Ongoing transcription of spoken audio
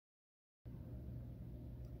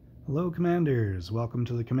Hello Commanders, welcome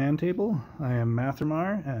to the command table. I am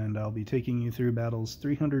Mathermar and I'll be taking you through battles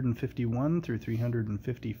 351 through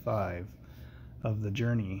 355 of the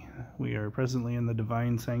journey. We are presently in the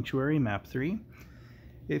Divine Sanctuary, map 3.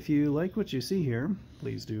 If you like what you see here,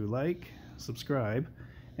 please do like, subscribe,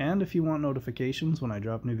 and if you want notifications when I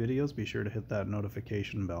drop new videos, be sure to hit that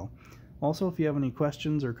notification bell. Also, if you have any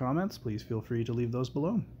questions or comments, please feel free to leave those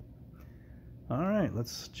below. Alright,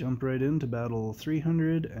 let's jump right into battle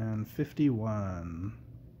 351.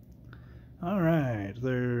 Alright,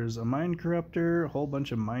 there's a Mind Corruptor, a whole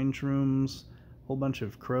bunch of Mind Shrooms, a whole bunch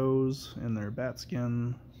of crows in their bat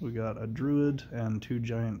skin. We got a druid and 2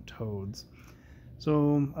 giant toads.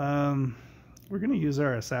 So, we're going to use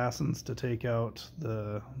our assassins to take out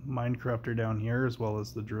the Mind Corruptor down here as well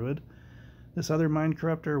as the druid. This other Mind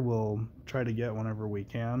Corruptor we'll try to get whenever we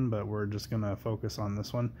can, but we're just going to focus on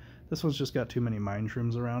this one. This one's just got too many Mind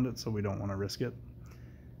Shrooms around it, so we don't want to risk it.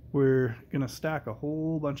 We're going to stack a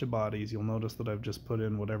whole bunch of bodies. You'll notice that I've just put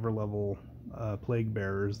in whatever level Plague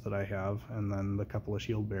Bearers that I have, and then the couple of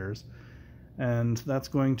Shield Bearers. And that's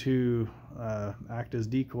going to act as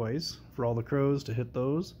decoys for all the crows to hit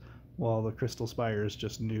those, while the Crystal Spires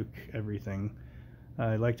just nuke everything.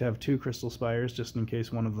 I like to have 2 Crystal Spires just in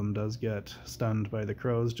case one of them does get stunned by the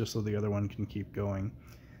crows, just so the other one can keep going.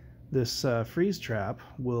 This freeze trap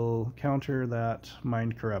will counter that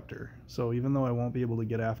Mind Corruptor, so even though I won't be able to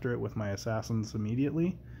get after it with my assassins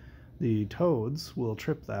immediately, the toads will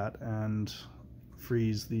trip that and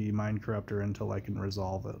freeze the Mind Corruptor until I can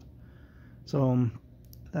resolve it. So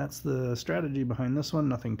that's the strategy behind this one,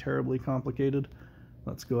 nothing terribly complicated.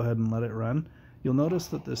 Let's go ahead and let it run. You'll notice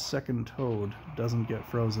that this second toad doesn't get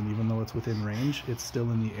frozen even though it's within range. It's still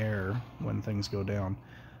in the air when things go down.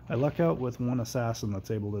 I luck out with one assassin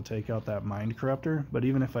that's able to take out that Mind Corruptor, but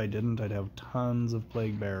even if I didn't, I'd have tons of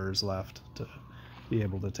Plague Bearers left to be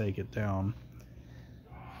able to take it down.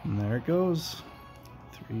 And there it goes,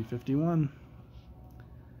 351.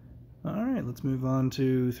 Alright, let's move on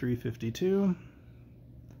to 352.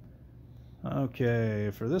 Okay,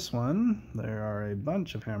 for this one, there are a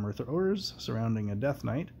bunch of hammer throwers surrounding a Death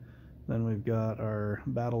Knight. Then we've got our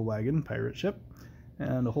battle wagon pirate ship,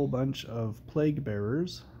 and a whole bunch of Plague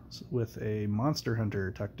Bearers with a Monster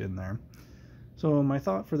Hunter tucked in there. So my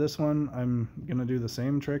thought for this one, I'm going to do the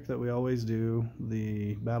same trick that we always do.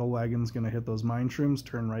 The battle wagon's going to hit those Mind Shrooms,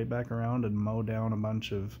 turn right back around, and mow down a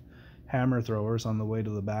bunch of hammer throwers on the way to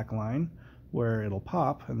the back line, where it'll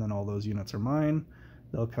pop, and then all those units are mine.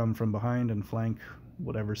 They'll come from behind and flank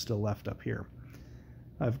whatever's still left up here.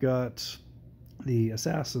 I've got the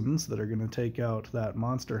assassins that are going to take out that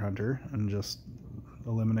Monster Hunter and just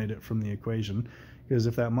eliminate it from the equation, because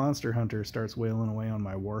if that Monster Hunter starts wailing away on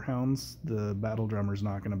my Warhounds, the Battle Drummer's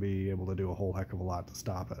not going to be able to do a whole heck of a lot to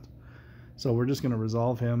stop it. So we're just going to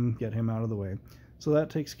resolve him, get him out of the way. So that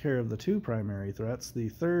takes care of the 2 primary threats. The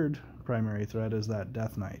third primary threat is that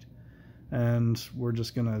Death Knight. And we're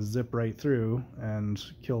just going to zip right through and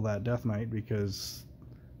kill that Death Knight, because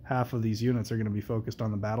half of these units are going to be focused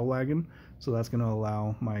on the battle wagon, so that's going to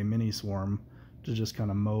allow my mini swarm to just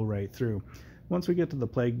kind of mow right through. Once we get to the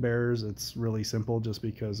Plague Bearers, it's really simple just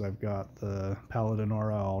because I've got the Paladin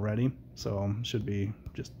aura already, so should be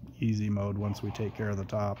just easy mode once we take care of the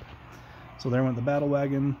top. So there went the battle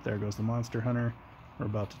wagon, there goes the Monster Hunter. We're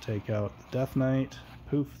about to take out the Death Knight.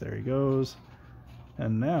 Poof, there he goes.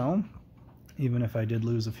 And now, even if I did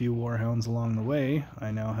lose a few Warhounds along the way,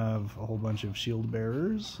 I now have a whole bunch of Shield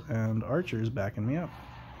Bearers and Archers backing me up.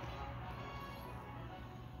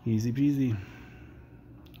 Easy peasy.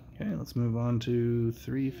 Okay, let's move on to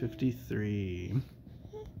 353.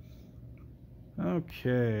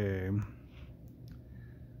 Okay.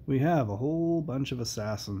 We have a whole bunch of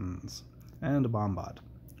assassins and a Bombot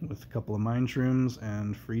with a couple of Mind Shrooms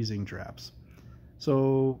and freezing traps.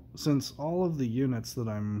 So, since all of the units that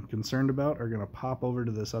I'm concerned about are going to pop over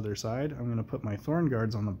to this other side, I'm going to put my Thorn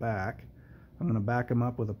Guards on the back. I'm going to back them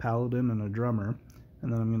up with a Paladin and a Drummer,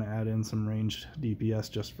 and then I'm going to add in some ranged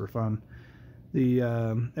DPS just for fun.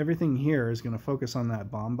 Everything here is going to focus on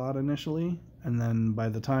that Bombot initially, and then by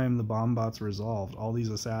the time the Bombot's resolved, all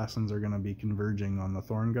these assassins are going to be converging on the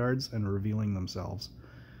Thorn Guards and revealing themselves.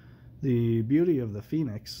 The beauty of the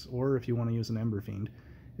Phoenix, or if you want to use an Ember Fiend,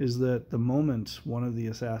 is that the moment one of the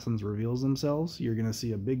assassins reveals themselves, you're going to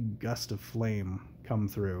see a big gust of flame come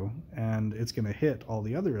through, and it's going to hit all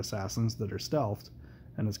the other assassins that are stealthed,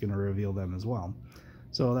 and it's going to reveal them as well.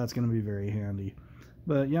 So that's going to be very handy.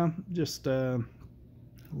 But yeah, just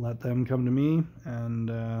let them come to me, and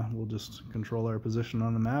we'll just control our position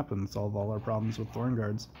on the map and solve all our problems with Thorn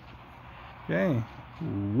Guards. Okay,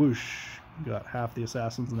 whoosh, Got half the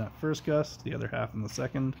assassins in that first gust, the other half in the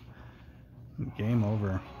second. Game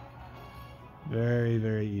over. Very,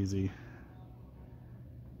 very easy.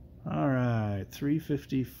 Alright,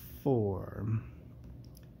 354.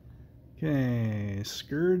 Okay,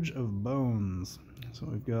 Scourge of Bones. So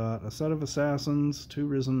we've got a set of assassins, 2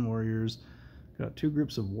 risen warriors, got 2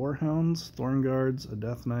 groups of warhounds, thorn guards, a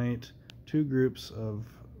death knight, 2 groups of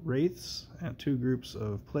wraiths, and 2 groups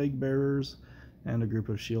of plague bearers, and a group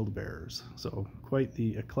of shield bearers. So quite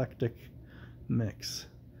the eclectic mix.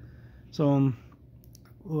 So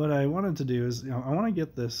what I wanted to do is, I want to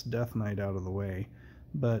get this death knight out of the way.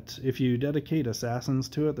 But if you dedicate assassins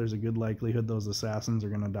to it, there's a good likelihood those assassins are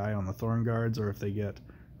going to die on the thorn guards, or if they get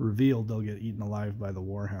revealed, they'll get eaten alive by the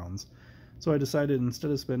warhounds. So I decided,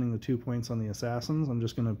 instead of spending the 2 points on the assassins, I'm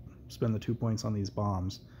just going to spend the 2 points on these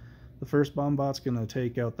bombs. The first bomb bot's going to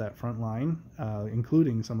take out that front line,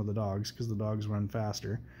 including some of the dogs, because the dogs run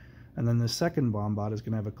faster. And then the second bomb bot is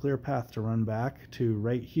going to have a clear path to run back to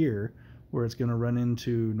right here, where it's going to run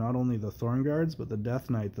into not only the thorn guards, but the death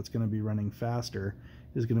knight that's going to be running faster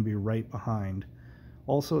is going to be right behind.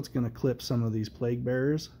 Also, it's going to clip some of these plague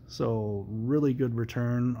bearers, so really good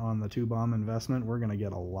return on the 2 bomb investment. We're going to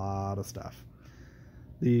get a lot of stuff.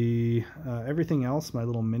 The everything else, my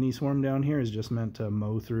little mini swarm down here, is just meant to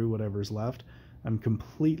mow through whatever's left. I'm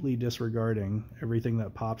completely disregarding everything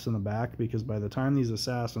that pops in the back, because by the time these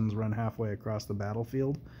assassins run halfway across the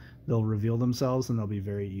battlefield, they'll reveal themselves and they'll be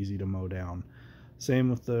very easy to mow down.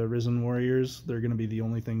 Same with the risen warriors. They're going to be the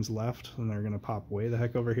only things left, and they're going to pop way the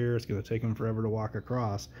heck over here. It's going to take them forever to walk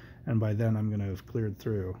across, and by then I'm going to have cleared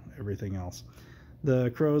through everything else.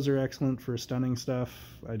 The crows are excellent for stunning stuff.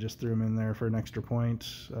 I just threw them in there for an extra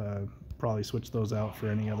point. Probably switch those out for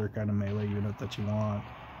any other kind of melee unit that you want.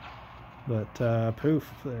 But poof,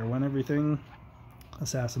 there went everything.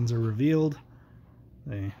 Assassins are revealed.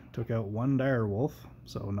 They took out 1 dire wolf,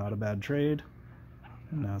 so not a bad trade.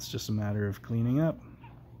 And now it's just a matter of cleaning up.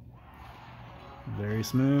 Very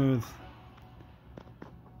smooth.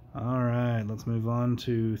 Alright, let's move on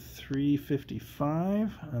to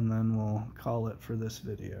 355, and then we'll call it for this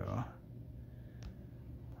video.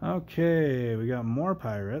 Okay, we got more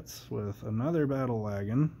pirates with another battle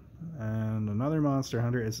wagon and another monster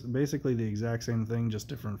hunter. It's basically the exact same thing, just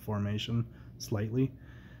different formation slightly.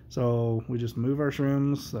 So we just move our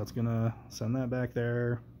shrooms. That's gonna send that back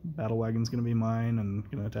there. Battle wagon's gonna be mine and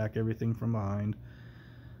gonna attack everything from behind.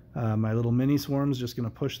 My little mini swarm's just gonna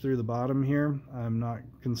push through the bottom here. I'm not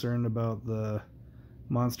concerned about the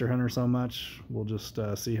monster hunter so much. We'll just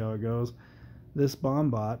see how it goes. This bomb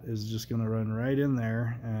bot is just gonna run right in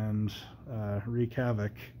there and wreak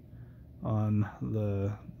havoc on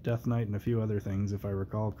the death knight and a few other things, if I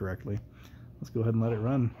recall correctly. Let's go ahead and let it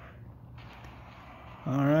run.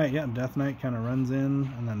 Alright, yeah, death knight kind of runs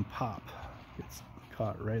in and then pop. Gets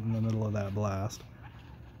caught right in the middle of that blast.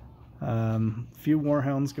 Few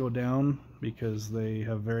warhounds go down because they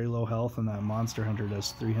have very low health, and that monster hunter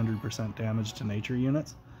does 300% damage to nature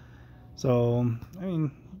units. So, I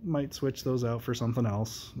mean, might switch those out for something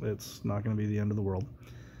else. It's not going to be the end of the world.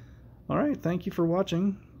 Alright, thank you for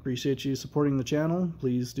watching. Appreciate you supporting the channel.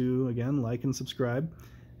 Please do, again, like and subscribe.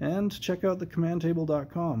 And check out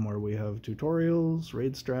thecommandtable.com, where we have tutorials,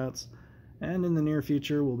 raid strats, and in the near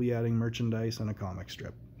future we'll be adding merchandise and a comic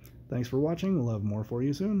strip. Thanks for watching. We'll have more for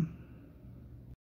you soon.